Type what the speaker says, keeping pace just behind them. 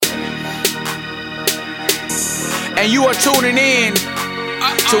And you are tuning in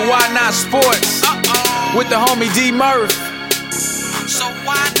to Why Not Sports with the homie D Murph. So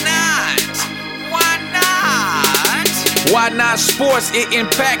why not? Why not? Why Not Sports, it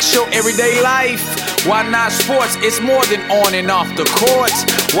impacts your everyday life. Why Not Sports, it's more than on and off the court.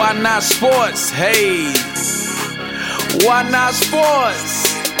 Why Not Sports, hey. Why Not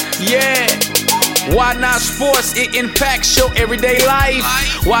Sports, yeah. Why Not Sports, it impacts your everyday life.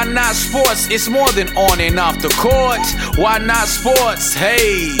 Why Not Sports, it's more than on and off the court. Why Not Sports,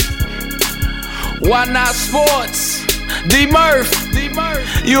 hey. Why Not Sports? D Murph,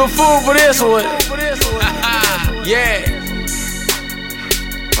 you a fool for this one. Yeah.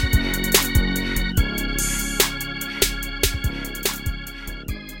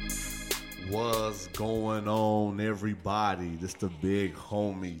 What's going on, everybody? This the big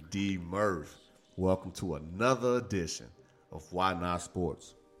homie D Murph. Welcome to another edition of Why Not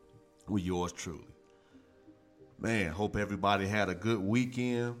Sports with yours truly. Man, hope everybody had a good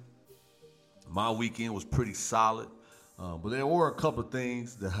weekend. My weekend was pretty solid, but there were a couple of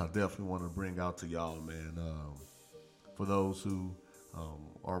things that I definitely want to bring out to y'all, man. For those who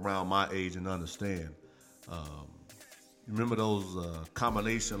are around my age and understand, remember those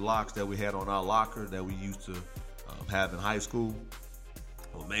combination locks that we had on our locker that we used to have in high school?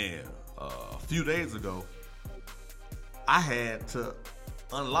 Well, man, a few days ago, I had to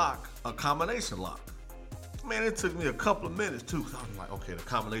unlock a combination lock. Man, it took me a couple of minutes, too, because I was like, okay, the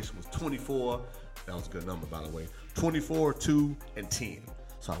combination was 24. That was a good number, by the way. 24, 2, and 10.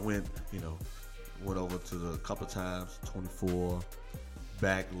 So I went over to the couple of times, 24,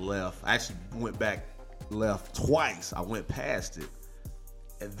 back left. I actually went back left twice. I went past it,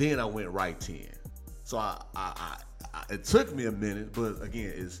 and then I went right 10. So I it took me a minute, but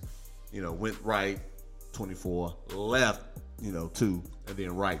again, it's, went right 24, left, 2, and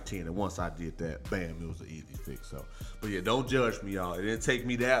then right 10. And once I did that, bam, it was an easy fix. So, but yeah, don't judge me, y'all. It didn't take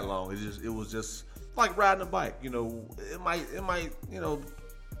me that long. It was just like riding a bike. It might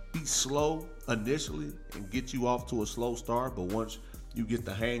be slow initially and get you off to a slow start, but once you get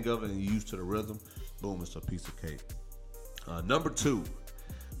the hang of it and you're used to the rhythm, boom, it's a piece of cake. Number two,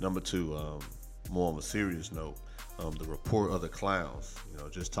 more on a serious note, the report of the clowns.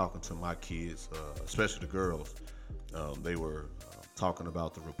 Just talking to my kids, especially the girls, they were talking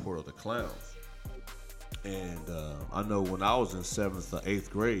about the report of the clowns. And I know when I was in 7th or 8th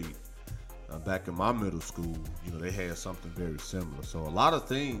grade, back in my middle school, they had something very similar. So a lot of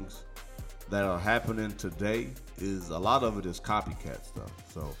things that are happening today a lot of it is copycat stuff.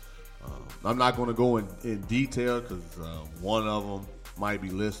 So I'm not going to go in detail because one of them might be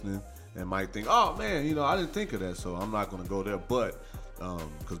listening and might think, oh man, I didn't think of that. So I'm not going to go there. But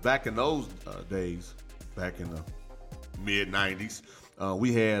because back in those days, back in the mid 90s,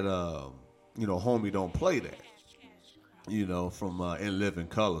 we had, Homie Don't Play That, from In Living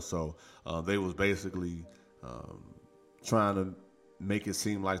Color. So they was basically trying to make it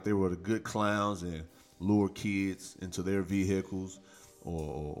seem like they were the good clowns and lure kids into their vehicles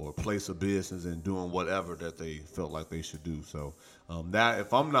or place of business and doing whatever that they felt like they should do. So that,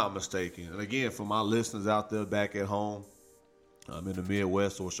 if I'm not mistaken, and again, for my listeners out there back at home, in the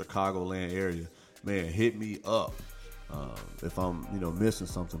Midwest or Chicagoland area, man, hit me up if I'm, missing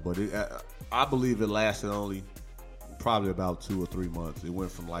something. But I believe it lasted only probably about 2 or 3 months. It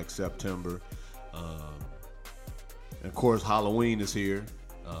went from like September. And of course, Halloween is here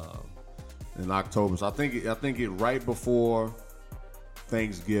in October. So I think it right before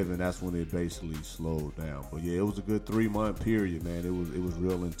Thanksgiving. That's when it basically slowed down. But yeah, it was a good 3-month period, man. It was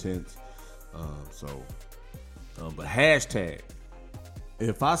real intense. But hashtag,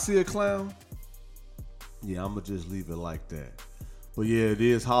 if I see a clown, yeah, I'm gonna just leave it like that. But yeah, it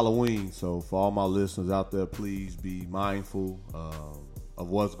is Halloween, so for all my listeners out there, please be mindful of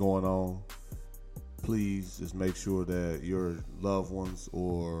what's going on. Please just make sure that your loved ones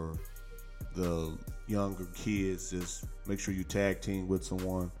or the younger kids, just make sure you tag team with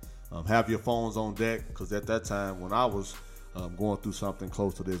someone. Have your phones on deck, because at that time when I was going through something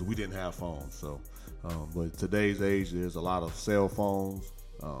close to this, we didn't have phones. So, but today's age, there's a lot of cell phones.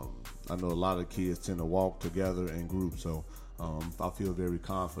 I know a lot of kids tend to walk together in groups, so I feel very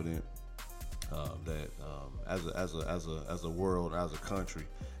confident that as a world, as a country,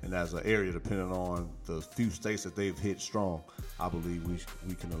 and as an area, depending on the few states that they've hit strong, I believe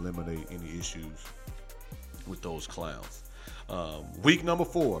we can eliminate any issues with those clowns. Week number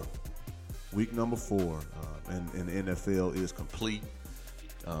four in the NFL is complete.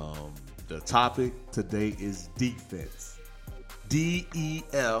 The topic today is defense.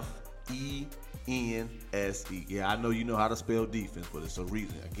 DEFENSE. Yeah, I know you know how to spell defense, but it's a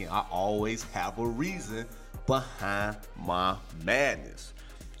reason. Again, I always have a reason behind my madness.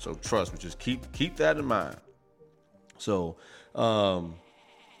 So trust me, just keep that in mind. So,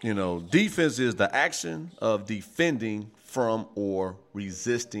 defense is the action of defending from or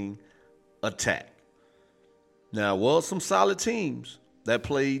resisting attack. Now, some solid teams that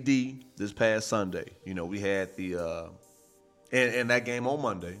played D this past Sunday. We had the and that game on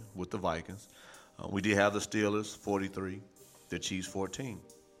Monday with the Vikings. We did have the Steelers 43, the Chiefs 14.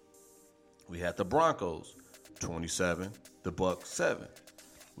 We had the Broncos 27, the Bucs 7.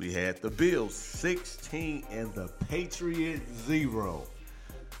 We had the Bills 16 and the Patriots 0.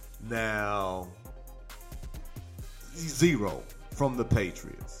 Now, 0 from the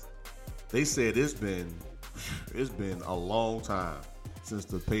Patriots. They said it's been a long time since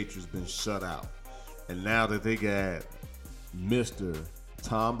the Patriots been shut out. And now that they got Mr.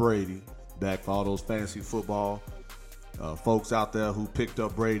 Tom Brady back for all those fantasy football folks out there who picked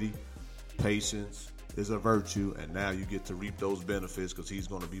up Brady, patience is a virtue, and now you get to reap those benefits because he's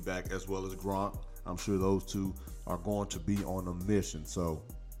going to be back as well as Gronk. I'm sure those two are going to be on a mission. So,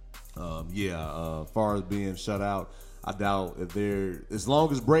 as far as being shut out, I doubt if as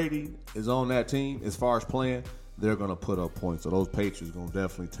long as Brady is on that team, as far as playing, they're going to put up points. So those Patriots are going to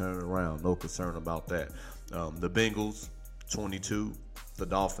definitely turn it around. No concern about that. The Bengals, 22. The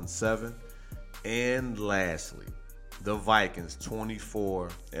Dolphins, 7. And lastly, the Vikings, 24.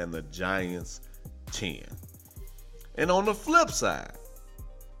 And the Giants, 10. And on the flip side,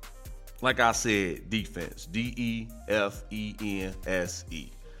 like I said, defense, DEFENSE.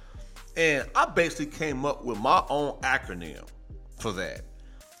 And I basically came up with my own acronym for that.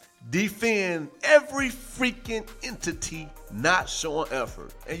 Defend every freaking entity not showing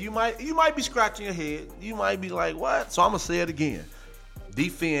effort. And you might be scratching your head. You might be like, what? So I'm going to say it again.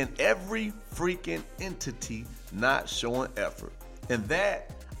 Defend every freaking entity not showing effort. And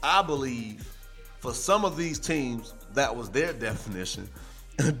that, I believe, for some of these teams, that was their definition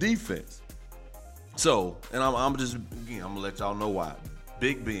of defense. So, and I'm going to let y'all know why.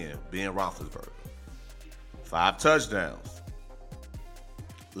 Big Ben Roethlisberger, 5 touchdowns.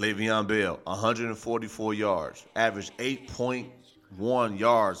 Le'Veon Bell, 144 yards, averaged 8.1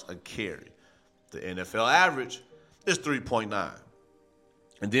 yards a carry. The NFL average is 3.9.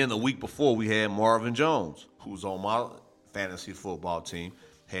 And then the week before, we had Marvin Jones, who's on my fantasy football team,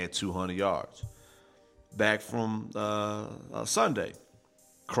 had 200 yards. Back from Sunday,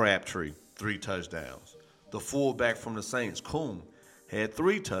 Crabtree, 3 touchdowns. The fullback from the Saints, Kuhn, had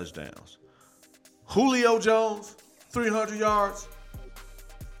 3 touchdowns. Julio Jones, 300 yards.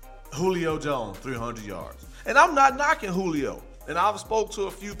 Julio Jones, 300 yards. And I'm not knocking Julio. And I've spoke to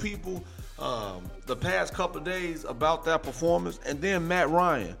a few people the past couple of days about that performance. And then Matt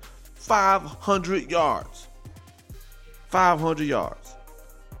Ryan, 500 yards. 500 yards.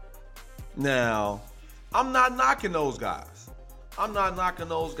 Now, I'm not knocking those guys. I'm not knocking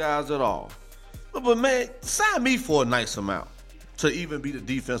those guys at all. But man, sign me for a nice amount to even be the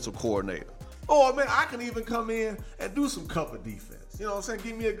defensive coordinator. Or, man, I can even come in and do some cover defense. You know what I'm saying?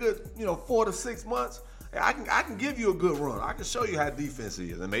 Give me a good, 4 to 6 months. I can give you a good run. I can show you how defense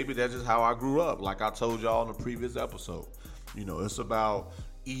is. And maybe that's just how I grew up, like I told y'all in the previous episode. It's about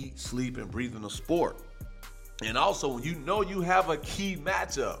eat, sleep, and breathing a sport. And also, when you have a key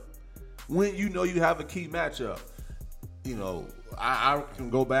matchup, I can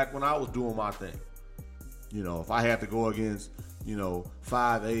go back when I was doing my thing. If I had to go against,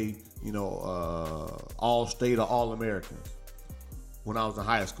 5A, all-state or all-Americans when I was in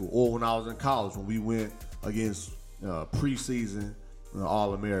high school, or when I was in college when we went against preseason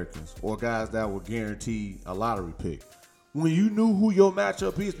all-Americans or guys that were guaranteed a lottery pick. When you knew who your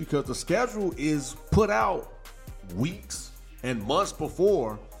matchup is, because the schedule is put out weeks and months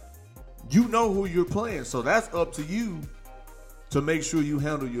before, you know who you're playing. So that's up to you to make sure you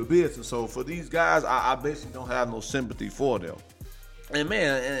handle your business. So for these guys, I basically don't have no sympathy for them. And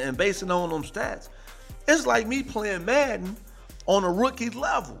man, and basing on them stats, it's like me playing Madden on a rookie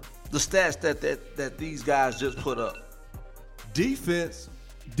level. The stats that these guys just put up. Defense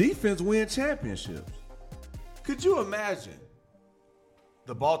win championships. Could you imagine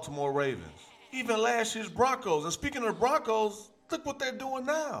the Baltimore Ravens, even last year's Broncos? And speaking of Broncos, look what they're doing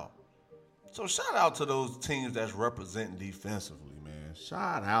now. So shout out to those teams that's representing defensively, man.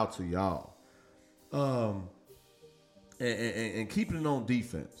 Shout out to y'all. And keeping it on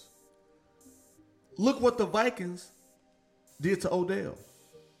defense. Look what the Vikings did to Odell.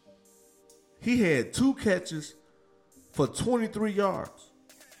 He had 2 catches for 23 yards.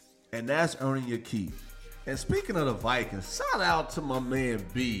 And that's earning your keep. And speaking of the Vikings, shout out to my man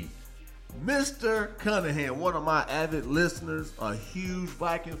B Mr. Cunningham, one of my avid listeners, a huge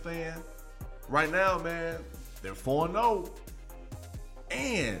Viking fan. Right now, man, they're 4-0.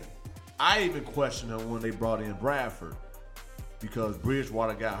 And I even questioned them when they brought in Bradford because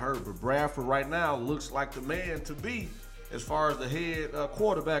Bridgewater got hurt. But Bradford right now looks like the man to be as far as the head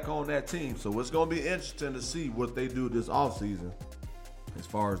quarterback on that team. So it's going to be interesting to see what they do this offseason as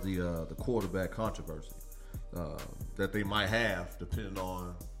far as the quarterback controversy that they might have, depending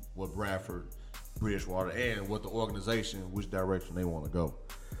on what Bradford, Bridgewater, and what the organization, which direction they want to go.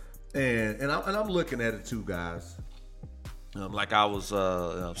 And I'm looking at it too, guys. Like I was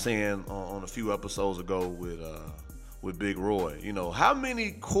saying on a few episodes ago with Big Roy, you know, how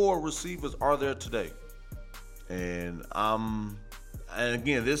many core receivers are there today? And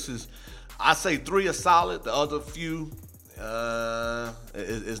again, I say 3 are solid. The other few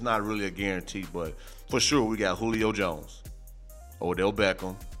is not really a guarantee, but for sure we got Julio Jones, Odell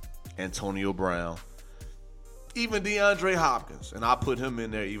Beckham, Antonio Brown, even DeAndre Hopkins, and I put him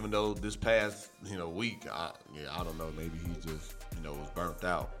in there even though this past week, I don't know, maybe he just was burnt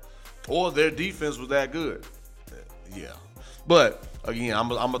out, or their defense was that good. Yeah, but again, I'm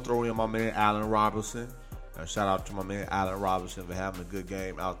gonna throw in my man Allen Robinson. Shout out to my man Allen Robinson for having a good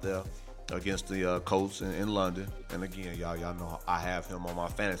game out there against the Colts in London. And again, y'all know I have him on my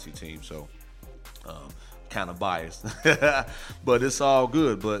fantasy team, so kind of biased, but it's all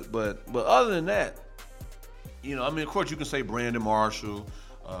good. But other than that, of course you can say Brandon Marshall,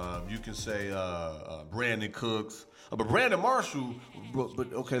 you can say Brandon Cooks, but Brandon Marshall.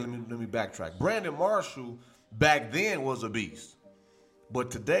 But okay, let me backtrack. Brandon Marshall back then was a beast,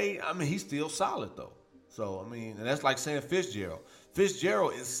 but today, he's still solid though. So, and that's like saying Fitzgerald.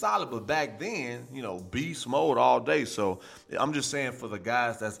 Fitzgerald is solid, but back then, beast mode all day. So, I'm just saying for the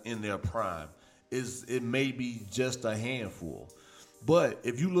guys that's in their prime, it may be just a handful. But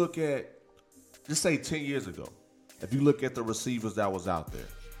if you look at, just say 10 years ago, if you look at the receivers that was out there,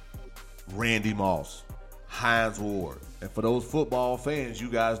 Randy Moss, Hines Ward, and for those football fans, you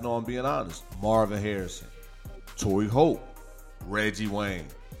guys know I'm being honest, Marvin Harrison, Torrey Holt, Reggie Wayne,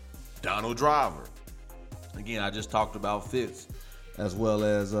 Donald Driver. Again, I just talked about Fitz, as well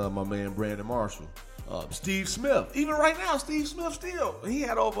as my man Brandon Marshall. Steve Smith. Even right now, Steve Smith still. He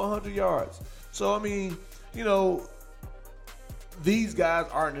had over 100 yards. So, these guys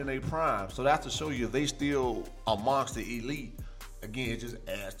aren't in their prime. So that's to show you they still amongst the elite. Again, it just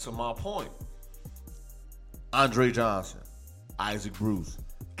adds to my point. Andre Johnson, Isaac Bruce,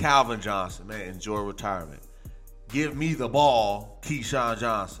 Calvin Johnson, man, enjoy retirement. Give me the ball, Keyshawn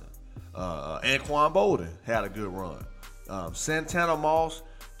Johnson. Anquan Bolden had a good run. Santana Moss,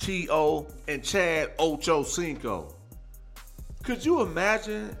 T.O., and Chad Ochocinco. Could you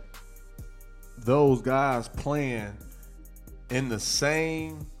imagine those guys playing in the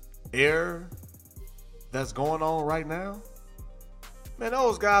same era that's going on right now? Man,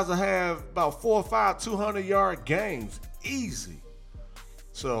 those guys will have about 4 or 5 200-yard games easy.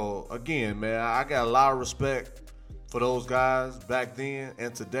 So, again, man, I got a lot of respect for those guys back then.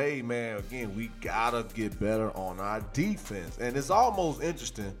 And today, man, again, we got to get better on our defense. And it's almost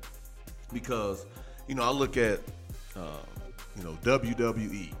interesting because, I look at,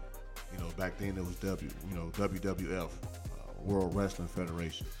 WWE. Back then it was WWF, World Wrestling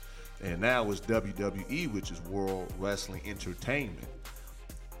Federation. And now it's WWE, which is World Wrestling Entertainment.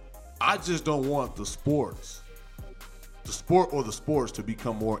 I just don't want the sport or the sports to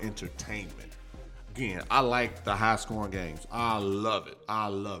become more entertainment. Again, I like the high-scoring games. I love it.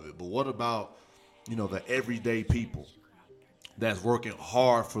 But what about, the everyday people that's working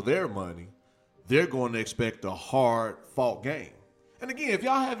hard for their money? They're going to expect a hard-fought game. And again, if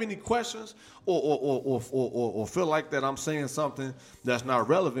y'all have any questions or feel like that I'm saying something that's not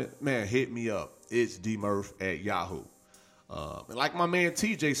relevant, man, hit me up. It's dmurph@yahoo. And like my man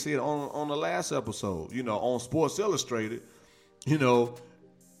TJ said on the last episode, on Sports Illustrated, it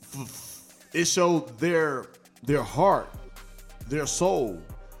showed their heart, their soul,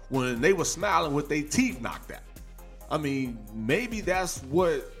 when they were smiling with their teeth knocked out. Maybe that's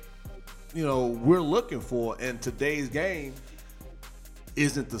what, we're looking for. And today's game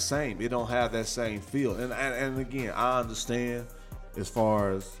isn't the same. It don't have that same feel. And again, I understand as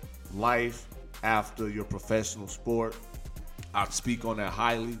far as life after your professional sport. I speak on that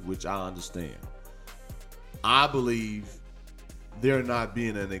highly, which I understand. I believe they're not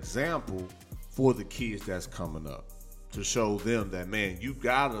being an example for the kids that's coming up, to show them that, man, you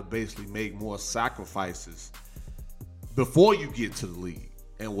gotta basically make more sacrifices before you get to the league.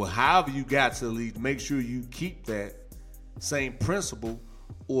 And however you got to the league, make sure you keep that same principle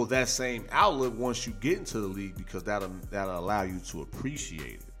or that same outlook once you get into the league, because that'll allow you to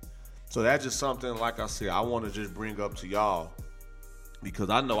appreciate it. So that's just something, like I said, I want to just bring up to y'all, because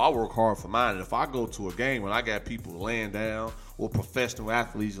I know I work hard for mine. And if I go to a game and I got people laying down, or professional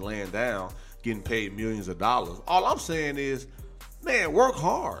athletes laying down, getting paid millions of dollars, all I'm saying is, man, work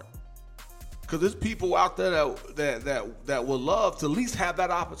hard. Because there's people out there that would love to at least have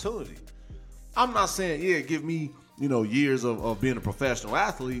that opportunity. I'm not saying, yeah, give me, years of being a professional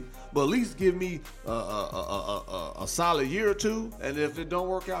athlete, but at least give me a solid year or two. And if it don't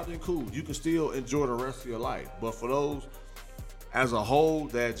work out, then cool. You can still enjoy the rest of your life. But for those as a whole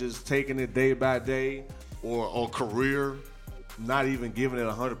that just taking it day by day, or career, not even giving it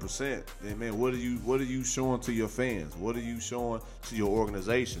 100%, then man, what are you showing to your fans? What are you showing to your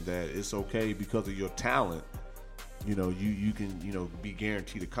organization that it's okay because of your talent? You can be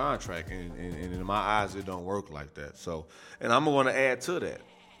guaranteed a contract, and in my eyes, it don't work like that. So, and I'm going to add to that,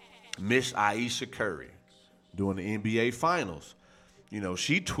 Miss Ayesha Curry, during the NBA Finals,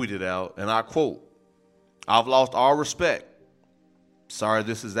 she tweeted out, and I quote, "I've lost all respect. Sorry,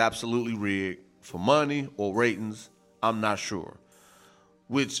 this is absolutely rigged for money or ratings. I'm not sure."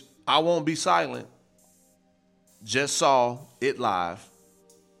 Which I won't be silent. Just saw it live.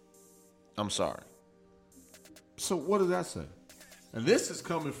 I'm sorry. So what does that say? And this is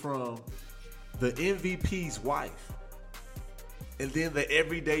coming from the MVP's wife. And then the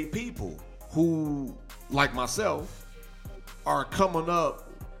everyday people who, like myself, are coming up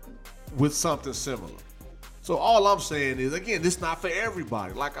with something similar. So all I'm saying is, again, this is not for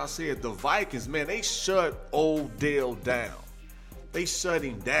everybody. Like I said, the Vikings, man, they shut Odell down. They shut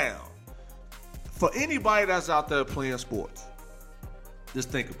him down. For anybody that's out there playing sports, just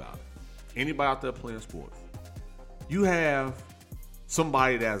think about it. Anybody out there playing sports, you have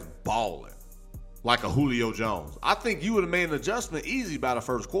somebody that's balling, like a Julio Jones. I think you would have made an adjustment easy by the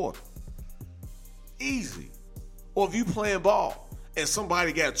first quarter. Easy. Or if you playing ball and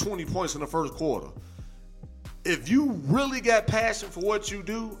somebody got 20 points in the first quarter, if you really got passion for what you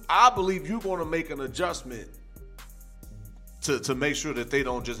do, I believe you're going to make an adjustment to make sure that they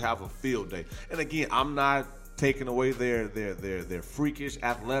don't just have a field day. And again, I'm not taking away their freakish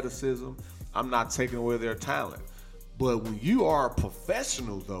athleticism. I'm not taking away their talent. But when you are a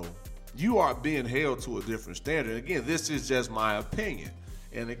professional, though, you are being held to a different standard. Again, this is just my opinion.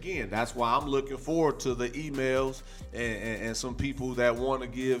 And again, that's why I'm looking forward to the emails and some people that want to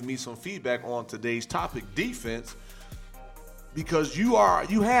give me some feedback on today's topic, defense, because you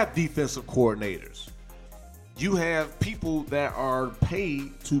have defensive coordinators. You have people that are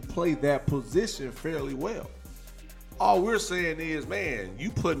paid to play that position fairly well. All we're saying is, man, you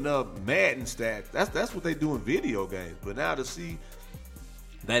putting up Madden stats. That's what they do in video games. But now to see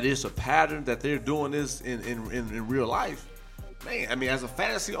that it's a pattern that they're doing this in real life, man, I mean, as a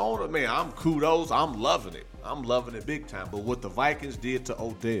fantasy owner, man, I'm kudos. I'm loving it. I'm loving it big time. But what the Vikings did to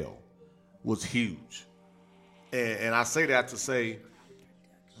Odell was huge. And I say that to say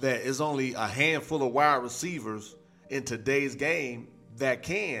that it's only a handful of wide receivers in today's game that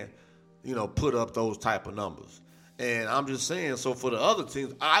can, put up those type of numbers. And I'm just saying, so for the other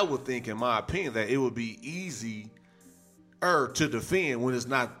teams, I would think, in my opinion, that it would be easier to defend when it's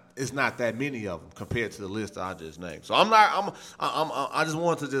not that many of them compared to the list I just named. So I just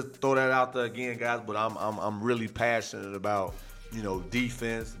wanted to just throw that out there again, guys. But I'm really passionate about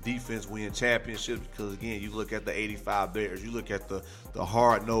defense win championships, because again, you look at the '85 Bears, you look at the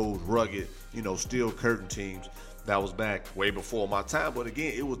hard-nosed, rugged, steel curtain teams that was back way before my time. But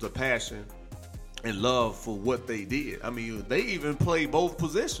again, it was the passion and love for what they did. I mean, they even played both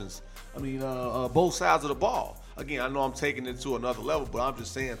positions. I mean, both sides of the ball. Again, I know I'm taking it to another level, but I'm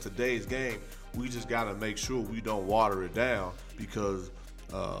just saying today's game, we just got to make sure we don't water it down, because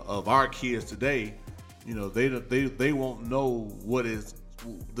of our kids today. They won't know what is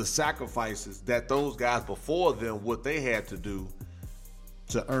the sacrifices that those guys before them, what they had to do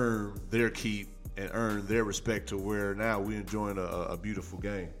to earn their keep and earn their respect to where now we're enjoying a beautiful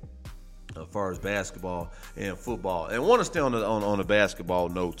game as far as basketball and football. And I want to stay on the basketball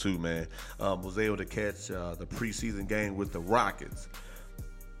note too, man. Was able to catch the preseason game with the Rockets.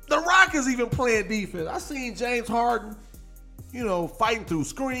 The Rockets even playing defense. I seen James Harden, fighting through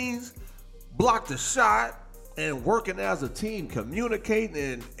screens, blocked the shot, and working as a team,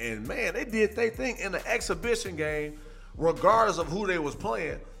 communicating, and man, they did their thing in the exhibition game, regardless of who they was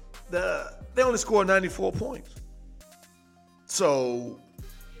playing. They only scored 94 points. So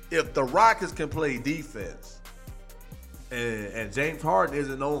if the Rockets can play defense, and James Harden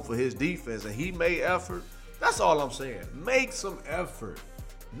isn't known for his defense, and he made effort, that's all I'm saying. Make some effort.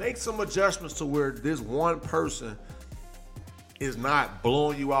 Make some adjustments to where this one person is not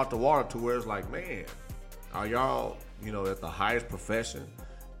blowing you out the water to where it's like, man, are y'all, at the highest profession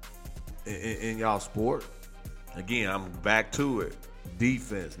in y'all sport. Again, I'm back to it.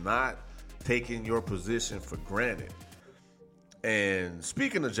 Defense, not taking your position for granted. And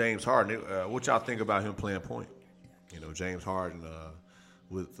speaking of James Harden, what y'all think about him playing point? You know, James Harden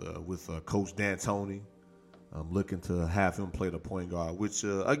with Coach D'Antoni, looking to have him play the point guard, which,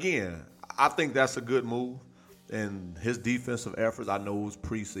 again, I think that's a good move. And his defensive efforts, I know it was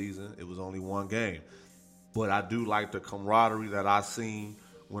preseason. It was only one game. But I do like the camaraderie that I've seen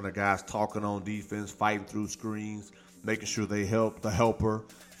when a guy's talking on defense, fighting through screens, making sure they help the helper.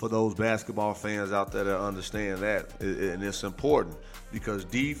 For those basketball fans out there that understand that, and it's important because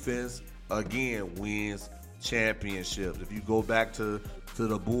defense, again, wins championships. If you go back to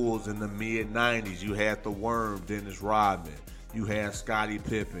the Bulls in the mid-'90s, you had the Worm, Dennis Rodman. You had Scottie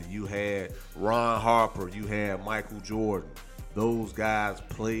Pippen. You had Ron Harper. You had Michael Jordan. Those guys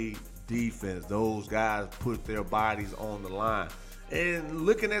played defense. Those guys put their bodies on the line. And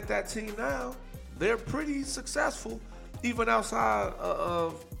looking at that team now, they're pretty successful, even outside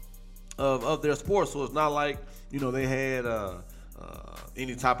of their sport. So it's not like, you know, they had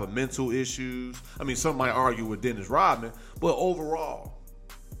any type of mental issues. I mean, some might argue with Dennis Rodman, but overall,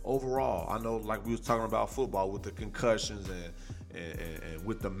 I know, like we was talking about football with the concussions and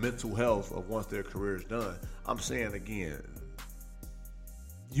with the mental health of once their career is done. I'm saying again,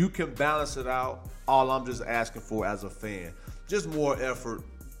 you can balance it out. All I'm just asking for as a fan, just more effort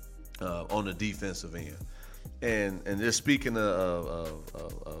on the defensive end. And just speaking of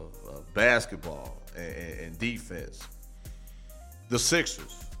basketball and defense, the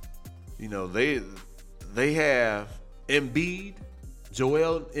Sixers, you know, they have Embiid,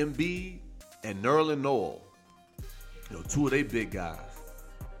 Joel Embiid, and Nerlens Noel. You know, two of they big guys,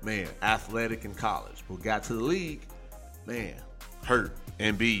 man, athletic in college, but got to the league, man, hurt.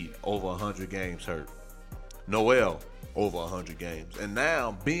 Embiid over 100 games hurt. Noel over 100 games, and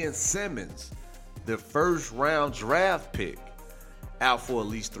now Ben Simmons, the first round draft pick, out for at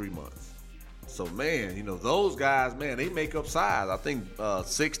least 3 months. So, man, you know, those guys, man, they make up size. I think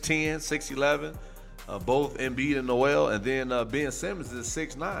 6'10", 6'11", both Embiid and Noel, and then Ben Simmons is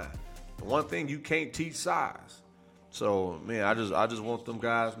 6'9". One thing, you can't teach size. So, man, I just want them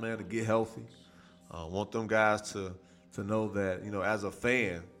guys, man, to get healthy. Want them guys to know that, you know, as a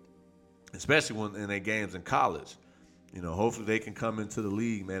fan, especially when in their games in college, you know, hopefully they can come into the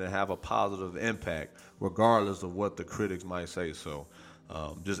league, man, and have a positive impact, regardless of what the critics might say. So,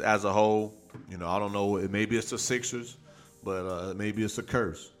 just as a whole, you know, I don't know. Maybe it's the Sixers, but maybe it's a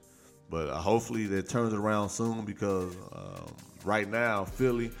curse. But hopefully that turns it around soon because right now,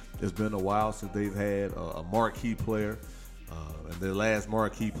 Philly, it's been a while since they've had a marquee player. And their last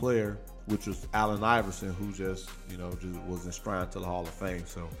marquee player, which was Allen Iverson, who just was enshrined to the Hall of Fame.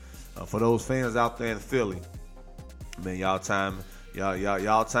 So for those fans out there in Philly, man, y'all time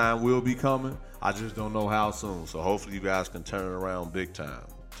will be coming. I just don't know how soon. So hopefully you guys can turn it around big time.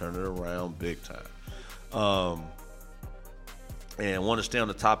 And want to stay on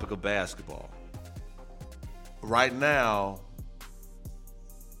the topic of basketball. Right now,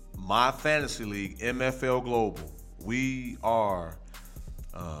 my fantasy league, MFL Global, we are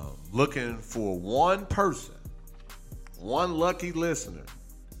looking for one person, one lucky listener.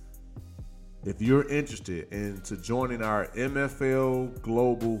 If you're interested into joining our MFL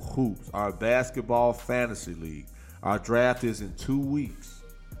Global Hoops, our basketball fantasy league, our draft is in 2 weeks.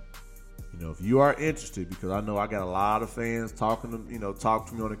 You know, if you are interested, because I know I got a lot of fans talk to me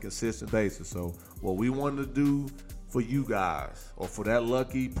on a consistent basis. So what we want to do for you guys, or for that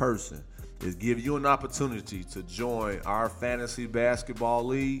lucky person, is give you an opportunity to join our fantasy basketball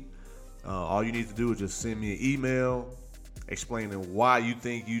league. All you need to do is just send me an email explaining why you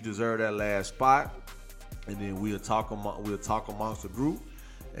think you deserve that last spot, and then we'll talk amongst the group.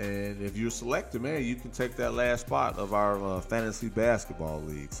 And if you're selected, man, you can take that last spot of our fantasy basketball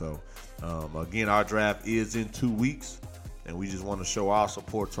league. So, again, our draft is in 2 weeks, and we just want to show our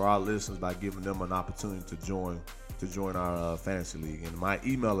support to our listeners by giving them an opportunity to join our fantasy league. And my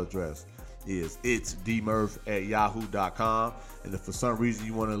email address is itsdmurph@yahoo.com. And if for some reason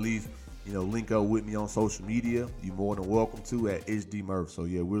you want to at least link up with me on social media, you're more than welcome to at itsdmurph. So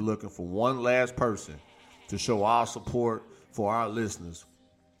yeah, we're looking for one last person to show our support for our listeners.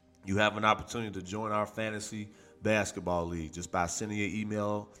 You have an opportunity to join our fantasy basketball league just by sending an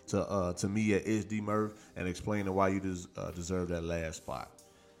email to me at itsdmurph and explaining why you deserve that last spot.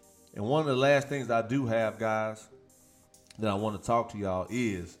 And one of the last things I do have, guys, that I want to talk to y'all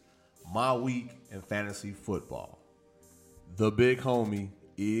is my week in fantasy football. The big homie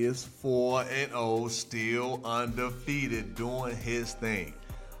is 4-0, still undefeated, doing his thing.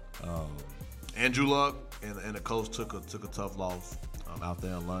 Andrew Luck and the coach took a tough loss out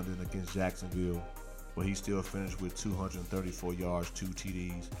there in London against Jacksonville, where he still finished with 234 yards, 2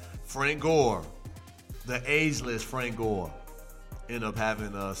 TDs. Frank Gore, the ageless Frank Gore, ended up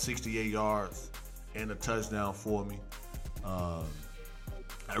having 68 yards and a touchdown for me. I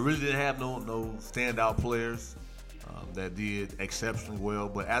really didn't have no standout players that did exceptionally well,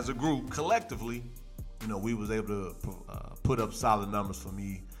 but as a group, collectively, we was able to put up solid numbers for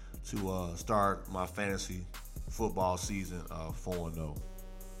me to start my fantasy football season 4-0.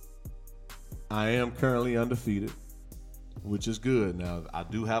 I am currently undefeated, which is good. Now, I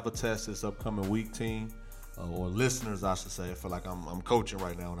do have a test this upcoming week, team, or listeners, I should say. I feel like I'm coaching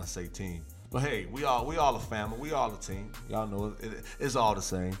right now when I say team. But hey, we all a family. We all a team. Y'all know it's all the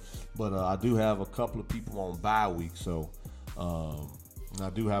same. But I do have a couple of people on bye week, so and I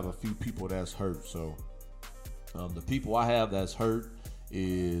do have a few people that's hurt. So the people I have that's hurt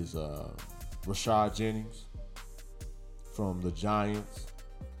is Rashad Jennings from the Giants.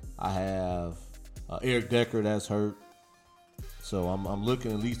 I have Eric Decker that's hurt. So I'm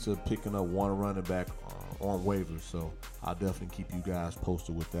looking at least to picking up one running back on waivers. So I'll definitely keep you guys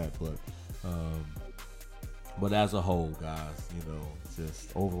posted with that. But as a whole, guys,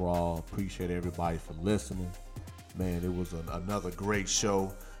 just overall appreciate everybody for listening. Man, it was another great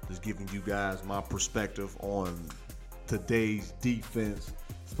show. Just giving you guys my perspective on today's defense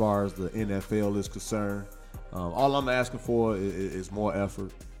as far as the NFL is concerned. All I'm asking for is more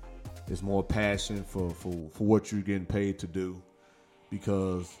effort. It's more passion for what you're getting paid to do.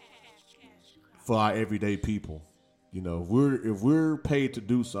 Because for our everyday people, if we're paid to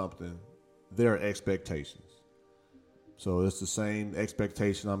do something, there are expectations. So it's the same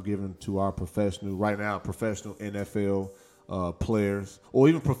expectation I'm giving to our professional NFL players, or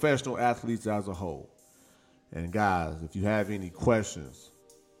even professional athletes as a whole. And guys, if you have any questions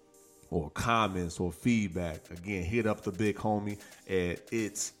or comments or feedback, again, hit up the big homie at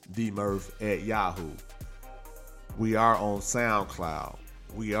itsdmurph@yahoo. We are on SoundCloud.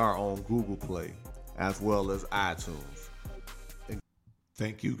 We are on Google Play, as well as iTunes. And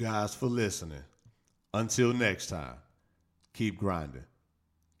thank you guys for listening. Until next time, keep grinding.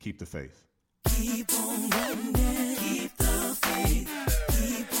 Keep the faith. Keep on grinding, keep the faith.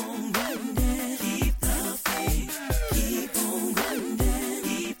 Keep on grinding, keep the faith. Keep on grinding,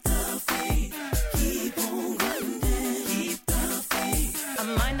 keep the faith. Keep on grinding, keep the faith. I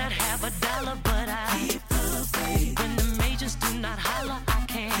might not have $1, but I keep the faith. When the majors do not holler, I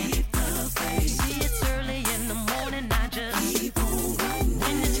can't.